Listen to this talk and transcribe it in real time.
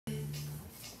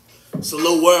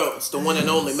Salute world, it's the one and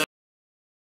only man.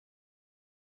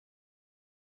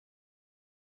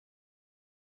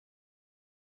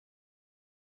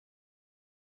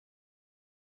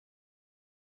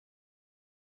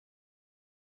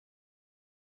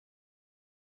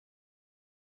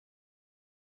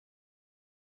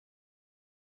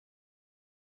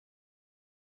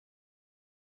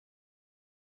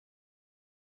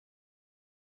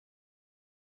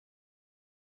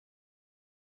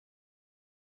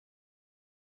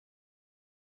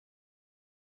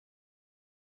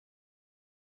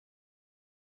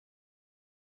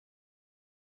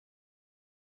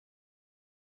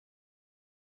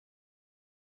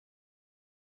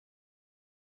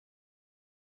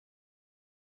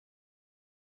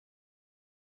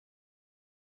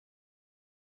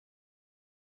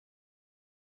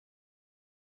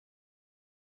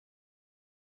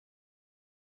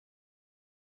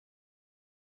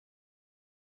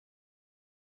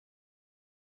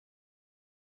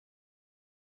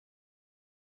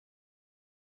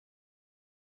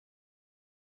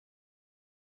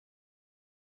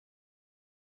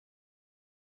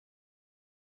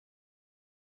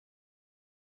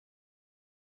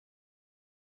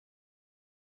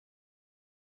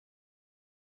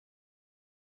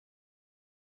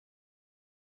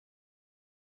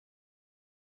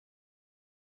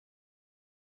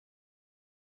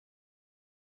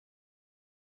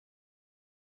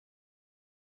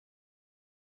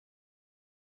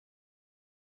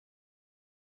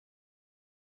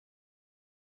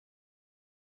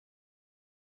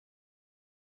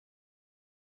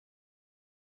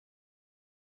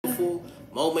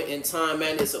 Moment in time,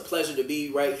 man. It's a pleasure to be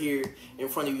right here in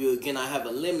front of you again. I have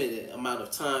a limited amount of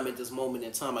time at this moment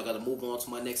in time. I got to move on to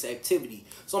my next activity.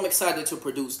 So I'm excited to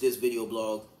produce this video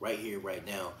blog right here, right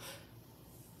now.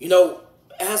 You know,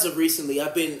 as of recently,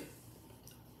 I've been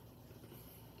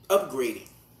upgrading.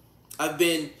 I've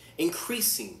been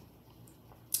increasing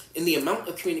in the amount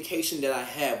of communication that I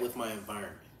have with my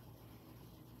environment.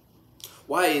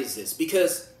 Why is this?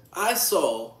 Because I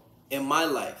saw in my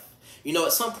life, you know,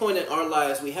 at some point in our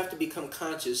lives, we have to become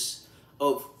conscious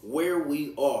of where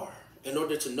we are in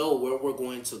order to know where we're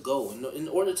going to go, and in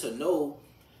order to know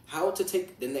how to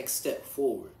take the next step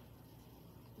forward.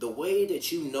 The way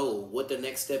that you know what the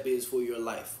next step is for your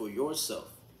life, for yourself,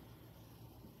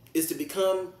 is to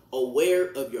become aware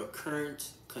of your current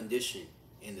condition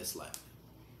in this life.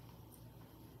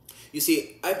 You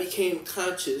see, I became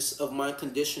conscious of my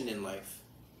condition in life.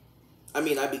 I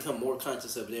mean, I become more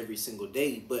conscious of it every single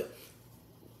day, but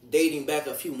dating back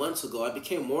a few months ago, I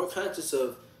became more conscious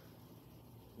of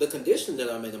the condition that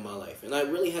I'm in my life. And I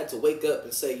really had to wake up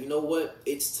and say, you know what?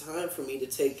 It's time for me to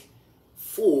take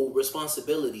full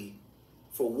responsibility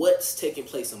for what's taking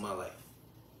place in my life.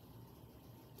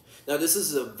 Now, this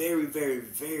is a very, very,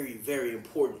 very, very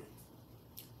important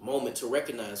moment to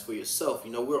recognize for yourself.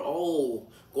 You know, we're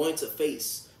all going to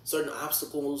face certain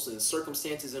obstacles and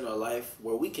circumstances in our life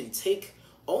where we can take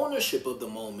ownership of the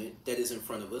moment that is in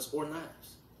front of us or not.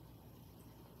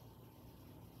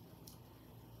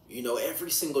 You know,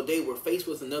 every single day we're faced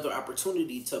with another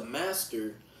opportunity to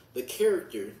master the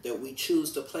character that we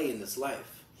choose to play in this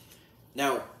life.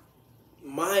 Now,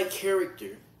 my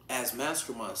character as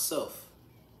Master Myself,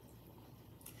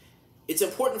 it's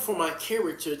important for my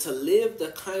character to live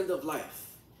the kind of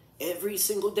life every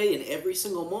single day and every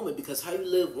single moment, because how you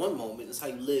live one moment is how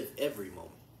you live every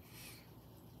moment.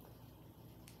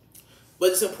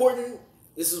 But it's important,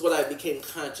 this is what I became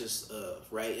conscious of,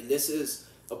 right? And this is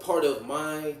a part of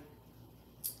my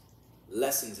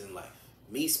lessons in life.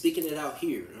 Me speaking it out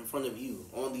here in front of you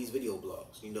on these video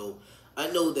blogs. You know,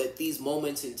 I know that these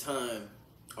moments in time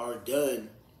are done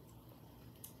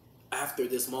after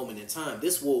this moment in time.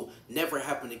 This will never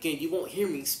happen again. You won't hear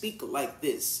me speak like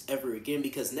this ever again,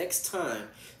 because next time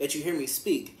that you hear me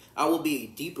speak, I will be a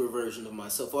deeper version of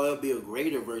myself. I will be a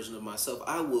greater version of myself.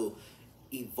 I will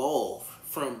evolve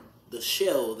from the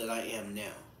shell that I am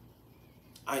now.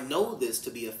 I know this to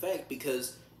be a fact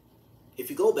because if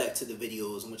you go back to the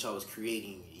videos in which I was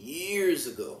creating years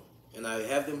ago, and I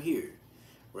have them here,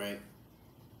 right?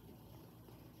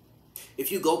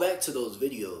 If you go back to those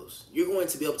videos, you're going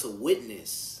to be able to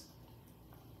witness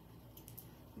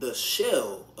the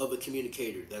shell of a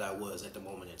communicator that I was at the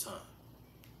moment in time.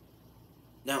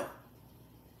 Now,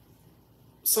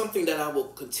 something that I will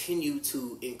continue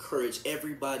to encourage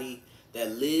everybody that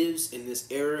lives in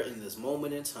this era, in this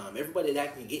moment in time, everybody that I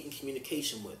can get in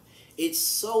communication with, it's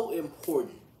so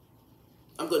important.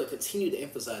 I'm going to continue to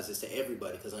emphasize this to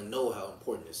everybody because I know how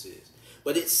important this is.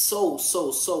 But it's so,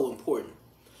 so, so important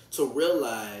to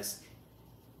realize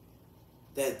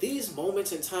that these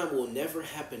moments in time will never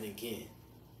happen again.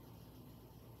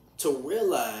 to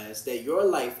realize that your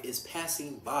life is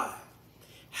passing by.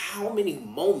 How many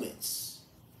moments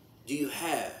do you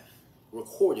have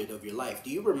recorded of your life? Do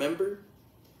you remember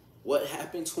what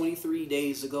happened 23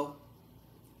 days ago?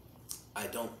 I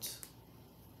don't.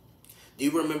 Do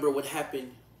you remember what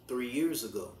happened 3 years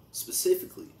ago,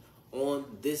 specifically on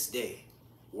this day,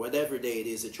 whatever day it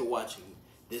is that you're watching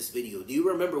this video? Do you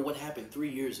remember what happened 3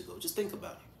 years ago? Just think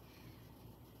about it.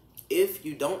 If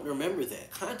you don't remember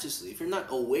that consciously, if you're not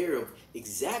aware of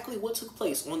exactly what took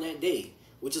place on that day,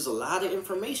 which is a lot of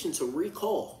information to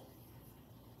recall,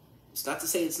 it's not to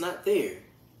say it's not there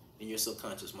in your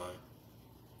subconscious mind,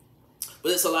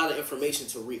 but it's a lot of information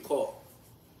to recall.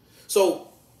 So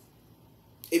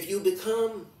if you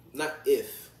become,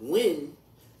 when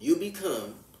you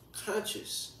become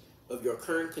conscious of your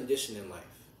current condition in life,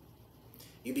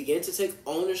 you begin to take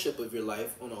ownership of your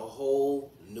life on a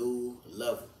whole new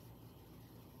level.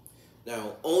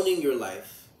 Now, owning your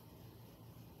life,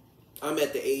 I'm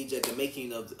at the age, at the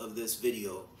making of this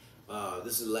video,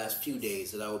 this is the last few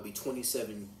days, that I will be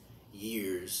 27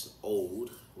 years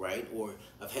old, right? Or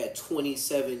I've had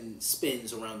 27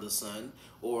 spins around the sun,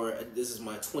 or this is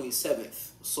my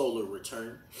 27th solar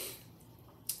return.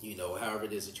 You know, however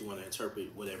it is that you want to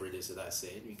interpret whatever it is that I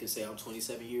said. You can say I'm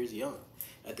 27 years young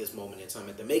at this moment in time,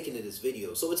 at the making of this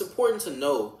video. So it's important to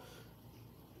know,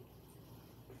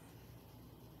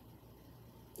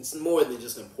 it's more than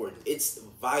just important. It's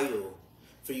vital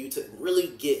for you to really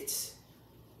get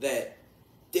that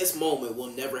this moment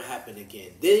will never happen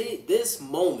again. This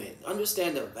moment,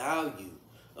 understand the value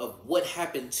of what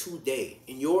happened today,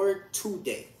 in your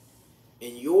today,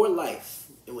 in your life,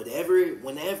 and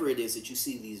whenever it is that you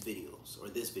see these videos or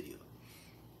this video.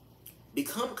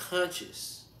 Become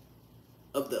conscious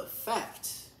of the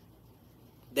fact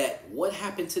that what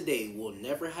happened today will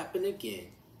never happen again,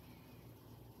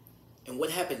 and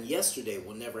what happened yesterday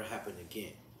will never happen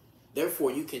again.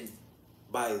 Therefore, you can,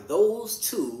 by those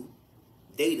two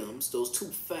datums, those two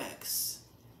facts,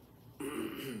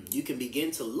 you can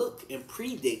begin to look and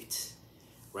predict,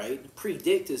 right?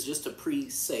 Predict is just to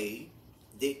pre-say.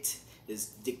 Dict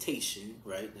is dictation,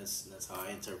 right? That's how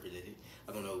I interpreted it.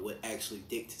 I don't know what actually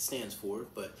dict stands for,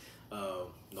 but no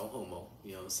homo,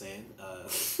 you know what I'm saying?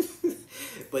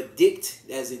 But dict,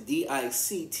 as in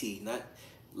D-I-C-T, not,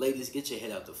 ladies, get your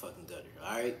head out the fucking gutter,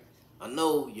 all right? I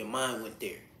know your mind went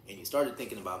there, and you started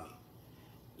thinking about me.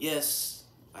 Yes,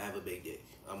 I have a big dick.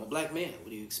 I'm a black man.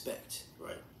 What do you expect,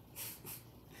 right?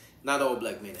 Not all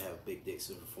black men have big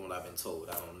dicks, from what I've been told.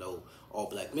 I don't know all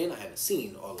black men. I haven't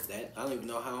seen all of that. I don't even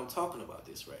know how I'm talking about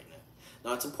this right now.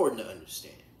 Now, it's important to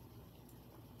understand.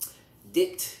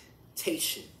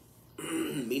 Dictation,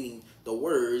 meaning the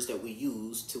words that we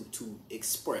use to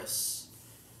express.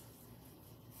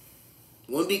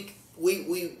 When we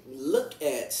look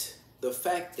at the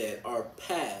fact that our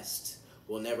past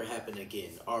will never happen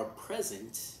again, our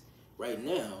present, right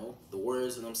now, the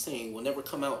words that I'm saying will never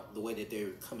come out the way that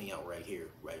they're coming out right here,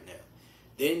 right now.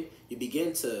 Then you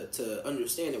begin to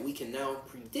understand that we can now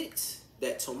predict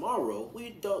that tomorrow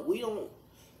we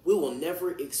will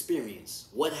never experience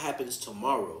what happens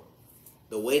tomorrow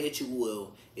the way that you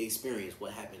will experience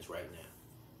what happens right now.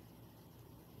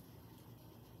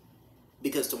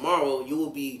 Because tomorrow you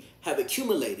will have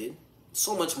accumulated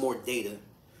so much more data.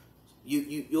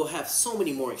 You'll have so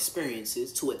many more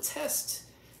experiences to attest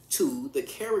to the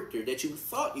character that you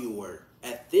thought you were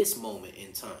at this moment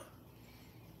in time.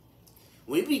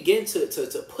 When we begin to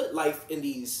put life in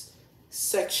these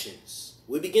sections,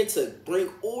 we begin to bring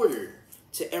order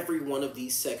to every one of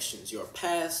these sections: your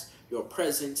past, your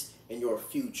present, and your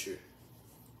future.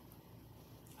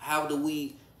 How do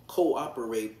we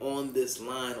cooperate on this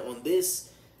line, on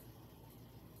this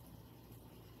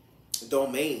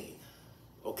domain?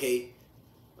 Okay,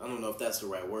 I don't know if that's the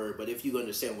right word, but if you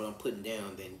understand what I'm putting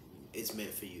down, then it's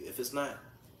meant for you. If it's not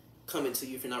coming to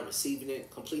you, if you're not receiving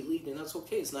it completely, then that's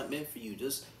okay. It's not meant for you.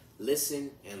 Just listen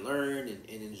and learn and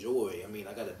enjoy. I mean,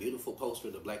 I got a beautiful poster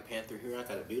of the Black Panther here. I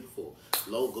got a beautiful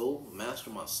logo, master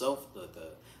myself,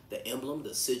 the emblem,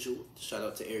 the sigil. Shout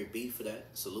out to Eric B for that.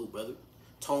 Salute, brother.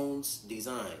 Tones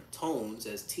Design. Tones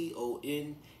as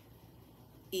Tones_design.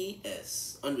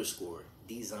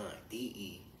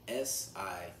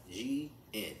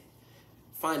 DESIGN.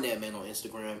 Find that man on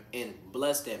Instagram and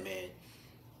bless that man,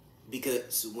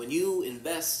 because when you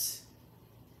invest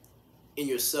in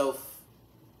yourself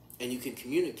and you can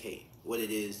communicate what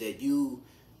it is that you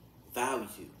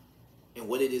value and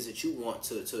what it is that you want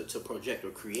to project or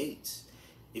create,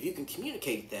 if you can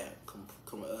communicate that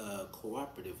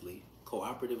cooperatively,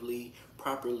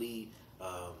 properly,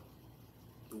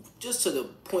 just to the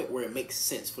point where it makes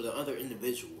sense for the other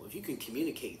individual. If you can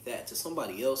communicate that to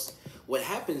somebody else, what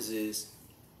happens is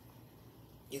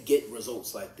you get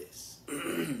results like this.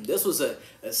 This was a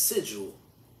sigil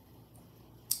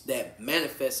that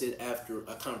manifested after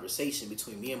a conversation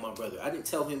between me and my brother. I didn't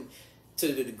tell him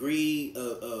to the degree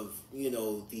of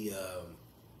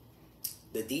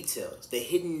the details, the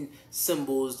hidden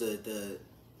symbols, the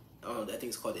I think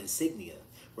it's called insignia,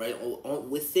 right?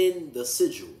 Within the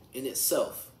sigil in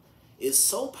itself is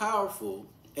so powerful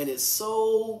and it's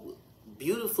so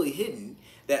beautifully hidden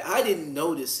that I didn't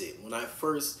notice it when I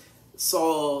first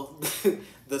saw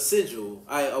the sigil.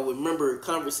 I would remember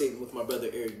conversating with my brother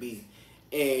Eric B,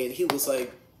 and he was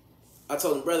like, I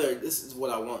told him, brother, this is what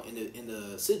I want in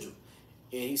the sigil,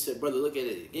 and he said, brother, look at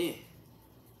it again.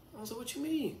 I was like, what you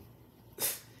mean?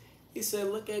 He said,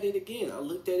 look at it again. I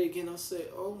looked at it again. I said,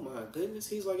 oh my goodness.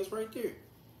 He's like, it's right there.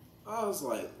 I was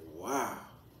like, wow,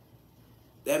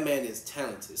 that man is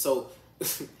talented. So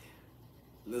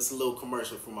that's a little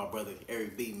commercial for my brother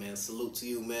Eric B, man. Salute to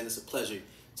you, man. It's a pleasure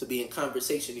to be in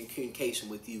conversation and communication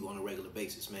with you on a regular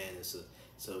basis, man. It's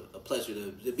a pleasure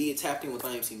to be tapped in with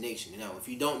IMC Nation. Now, if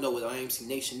you don't know what IMC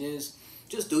Nation is,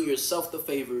 just do yourself the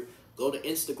favor, go to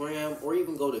Instagram or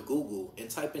even go to Google and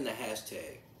type in the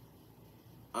hashtag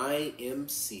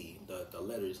IMC, the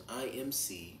letters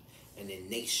IMC, and then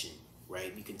Nation,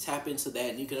 right? You can tap into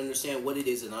that and you can understand what it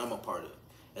is that I'm a part of.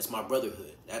 That's my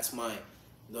brotherhood.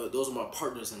 Those are my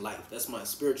partners in life. That's my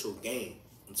spiritual gang.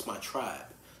 It's my tribe.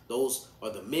 Those are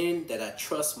the men that I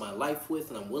trust my life with,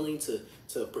 and I'm willing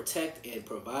to protect and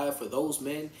provide for those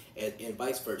men, and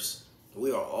vice versa.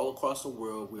 We are all across the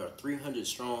world. We are 300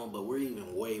 strong, but we're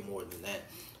even way more than that.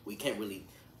 We can't really,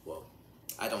 well,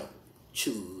 I don't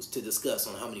choose to discuss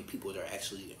on how many people there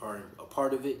actually are a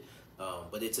part of it,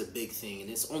 but it's a big thing, and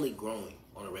it's only growing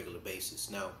on a regular basis.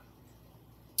 Now,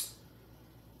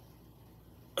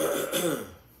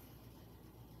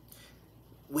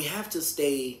 we have to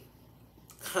stay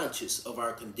conscious of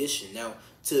our condition. Now,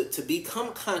 to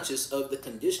become conscious of the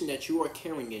condition that you are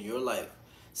carrying in your life,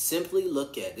 simply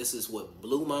look at, this is what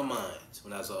blew my mind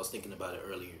when I was thinking about it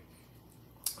earlier.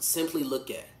 Simply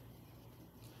look at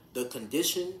the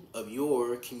condition of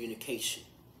your communication.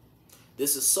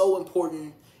 This is so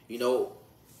important. You know,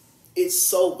 it's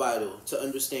so vital to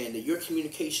understand that your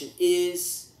communication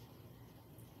is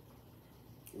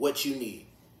what you need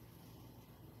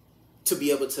to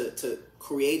be able to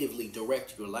creatively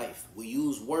direct your life. We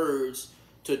use words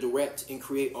to direct and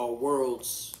create our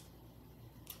worlds.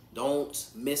 Don't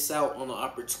miss out on the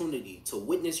opportunity to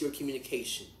witness your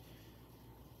communication.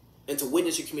 And to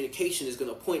witness your communication is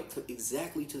going to point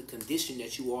exactly to the condition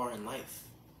that you are in life.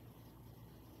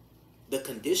 The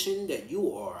condition that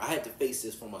you are, I had to face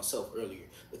this for myself earlier.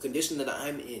 The condition that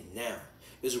I'm in now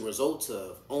is a result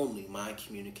of only my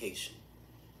communication.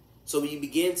 So when you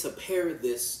begin to pair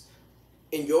this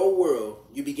in your world,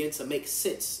 you begin to make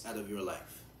sense out of your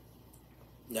life.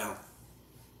 Now,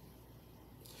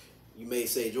 you may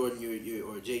say, Jordan, you're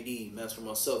or JD, Master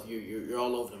Mycellf, you're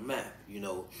all over the map. You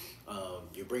know,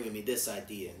 you're bringing me this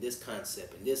idea and this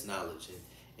concept and this knowledge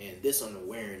and this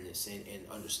unawareness and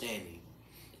understanding.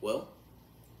 Well,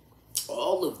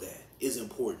 all of that is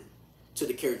important to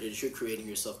the character that you're creating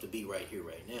yourself to be right here,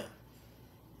 right now.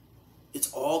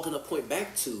 It's all going to point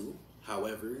back to,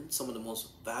 however, some of the most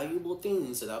valuable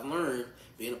things that I've learned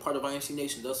being a part of IMC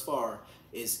Nation thus far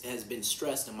has been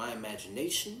stressed in my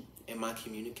imagination and my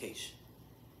communication.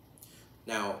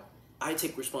 Now, I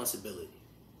take responsibility.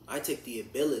 I take the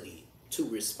ability to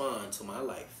respond to my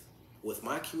life with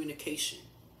my communication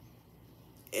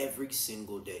every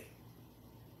single day.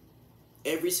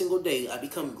 Every single day, I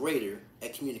become greater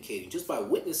at communicating just by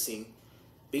witnessing,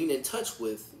 being in touch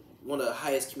with one of the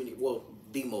highest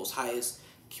the most highest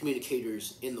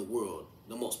communicators in the world,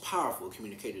 the most powerful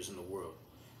communicators in the world.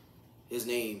 His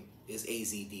name is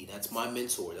AZD. That's my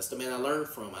mentor. That's the man I learned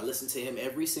from. I listen to him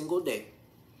every single day.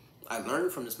 I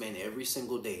learn from this man every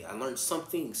single day. I learned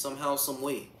something, somehow, some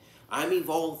way. I'm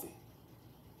evolving.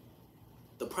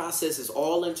 The process is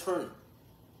all internal.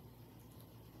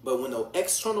 But when the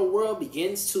external world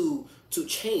begins to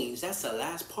change, that's the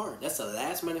last part. That's the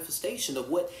last manifestation of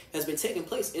what has been taking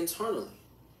place internally.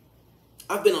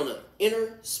 I've been on an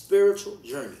inner spiritual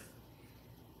journey.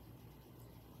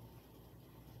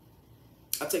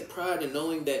 I take pride in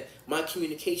knowing that my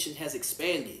communication has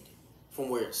expanded from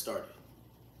where it started.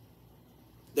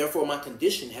 Therefore, my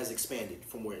condition has expanded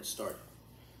from where it started.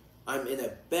 I'm in a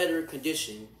better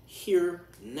condition here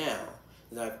now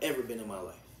than I've ever been in my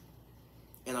life.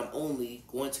 And I'm only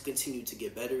going to continue to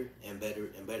get better and better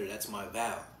and better. That's my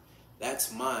vow.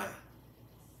 That's my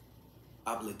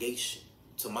obligation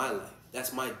to my life.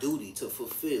 That's my duty to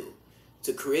fulfill,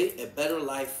 to create a better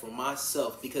life for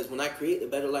myself. Because when I create a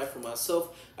better life for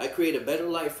myself, I create a better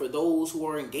life for those who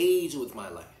are engaged with my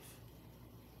life.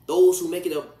 Those who make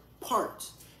it a part,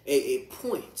 a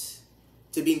point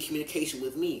to be in communication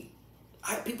with me.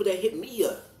 I have people that hit me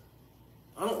up.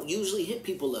 I don't usually hit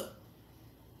people up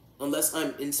unless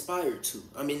I'm inspired to.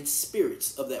 I'm in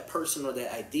spirits of that person or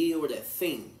that idea or that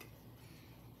thing.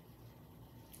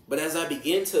 But as I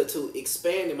begin to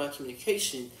expand in my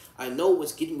communication, I know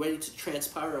what's getting ready to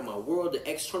transpire in my world. The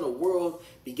external world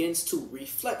begins to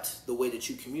reflect the way that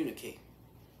you communicate.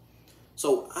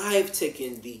 So I've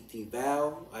taken the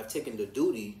vow, I've taken the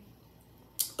duty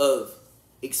of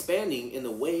expanding in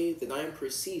the way that I'm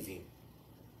perceiving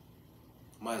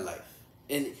my life.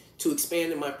 And to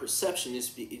expand in my perception is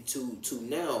to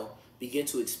now begin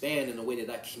to expand in the way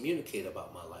that I communicate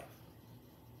about my life.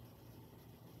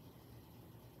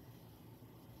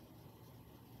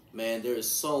 Man, there is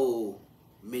so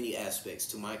many aspects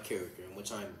to my character in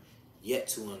which I'm yet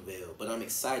to unveil. But I'm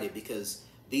excited because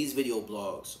these video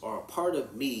blogs are a part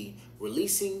of me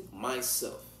releasing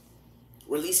myself,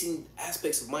 releasing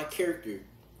aspects of my character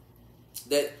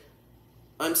that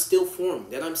I'm still forming,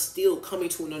 that I'm still coming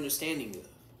to an understanding of.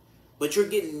 But you're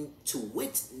getting to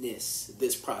witness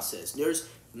this process. There's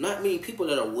not many people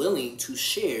that are willing to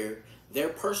share their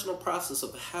personal process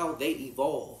of how they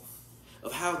evolve,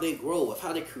 of how they grow, of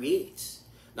how they create.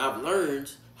 Now, I've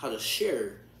learned how to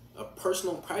share a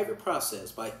personal private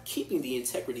process by keeping the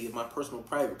integrity of my personal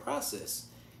private process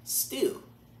still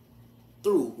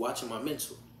through watching my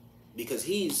mentor, because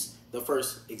he's the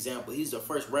first example. He's the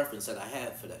first reference that I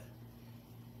have for that.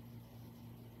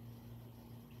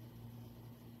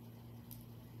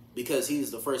 Because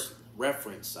he's the first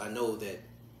reference, I know that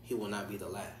he will not be the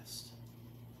last.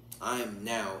 I'm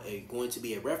now going to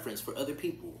be a reference for other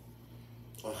people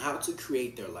on how to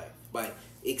create their life by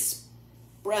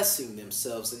expressing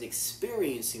themselves and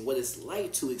experiencing what it's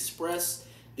like to express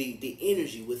the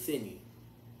energy within you,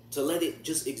 to let it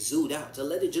just exude out, to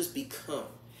let it just become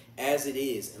as it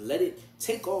is, and let it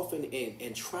take off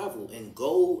and travel and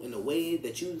go in the way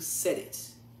that you said it.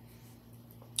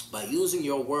 By using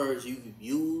your words, you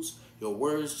use your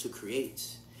words to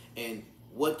create. And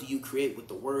what do you create with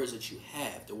the words that you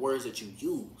have, the words that you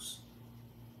use?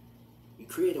 You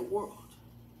create a world.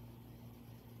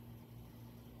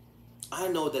 I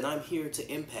know that I'm here to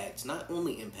impact, not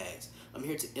only impact. I'm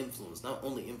here to influence, not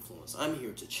only influence. I'm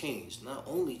here to change, not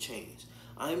only change.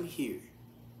 I'm here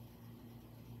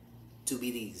to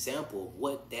be the example of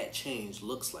what that change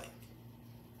looks like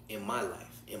in my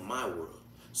life, in my world.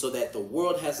 So that the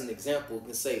world has an example and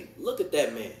can say, look at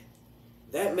that man.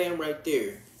 That man right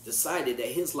there decided that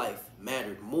his life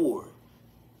mattered more.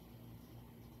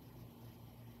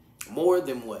 More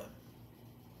than what?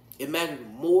 It mattered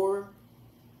more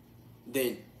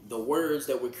than the words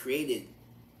that were created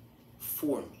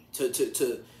for me.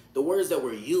 To the words that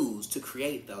were used to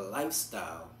create the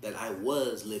lifestyle that I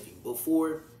was living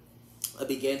before I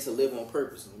began to live on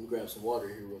purpose. Let me grab some water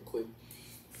here real quick.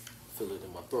 Feel it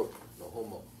in my throat. No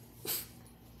homo.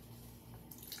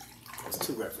 That's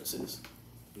two references.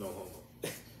 No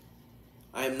homo.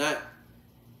 I am not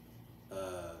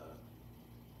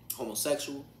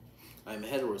homosexual. I am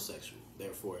heterosexual.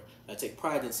 Therefore, I take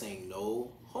pride in saying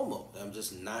no homo. I'm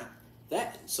just not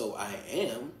that. So I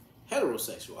am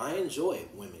heterosexual. I enjoy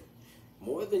women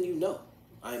more than you know.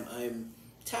 I'm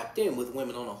tapped in with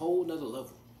women on a whole nother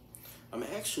level. I'm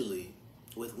actually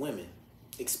with women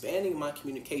expanding my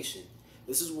communication.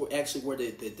 This is where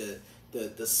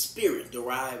the spirit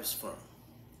derives from.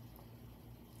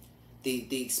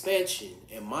 The expansion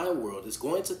in my world is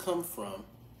going to come from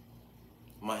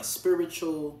my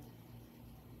spiritual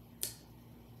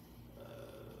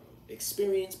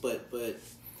experience, but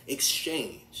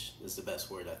exchange is the best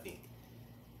word, I think,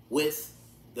 with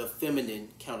the feminine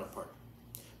counterpart.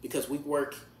 Because we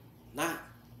work not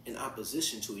in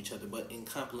opposition to each other, but in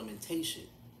complementation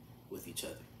with each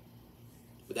other.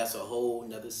 But that's a whole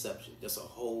nother subject. That's a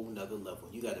whole nother level.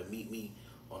 You got to meet me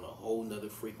on a whole nother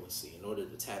frequency in order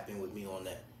to tap in with me on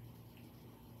that.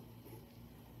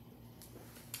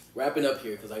 Wrapping up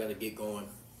here because I got to get going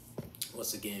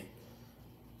once again.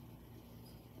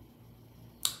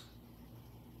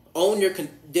 Own your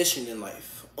condition in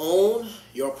life. Own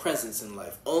your presence in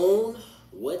life. Own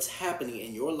what's happening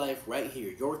in your life right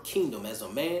here. Your kingdom as a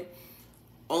man.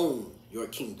 Own your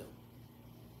kingdom.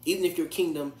 Even if your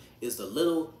kingdom is the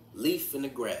little leaf in the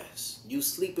grass. You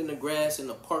sleep in the grass in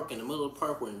the park, in the middle of the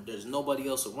park where there's nobody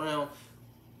else around.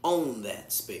 Own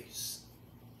that space.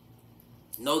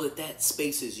 Know that that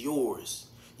space is yours.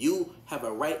 You have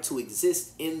a right to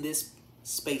exist in this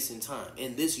space and time,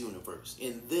 in this universe,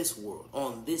 in this world,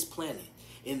 on this planet,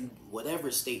 in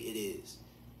whatever state it is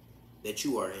that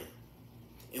you are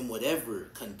in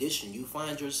whatever condition you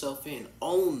find yourself in,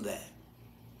 own that.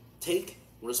 Take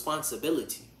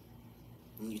responsibility.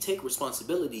 When you take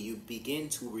responsibility, you begin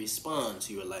to respond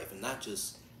to your life and not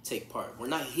just take part. We're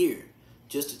not here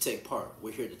just to take part.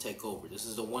 We're here to take over. This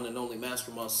is the one and only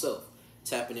Master Mycellf,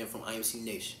 tapping in from IMC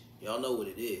Nation. Y'all know what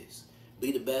it is.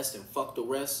 Be the best and fuck the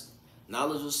rest.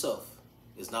 Knowledge of self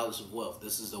is knowledge of wealth.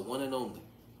 This is the one and only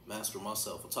Master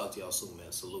Mycellf. I'll talk to y'all soon,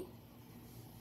 man. Salute.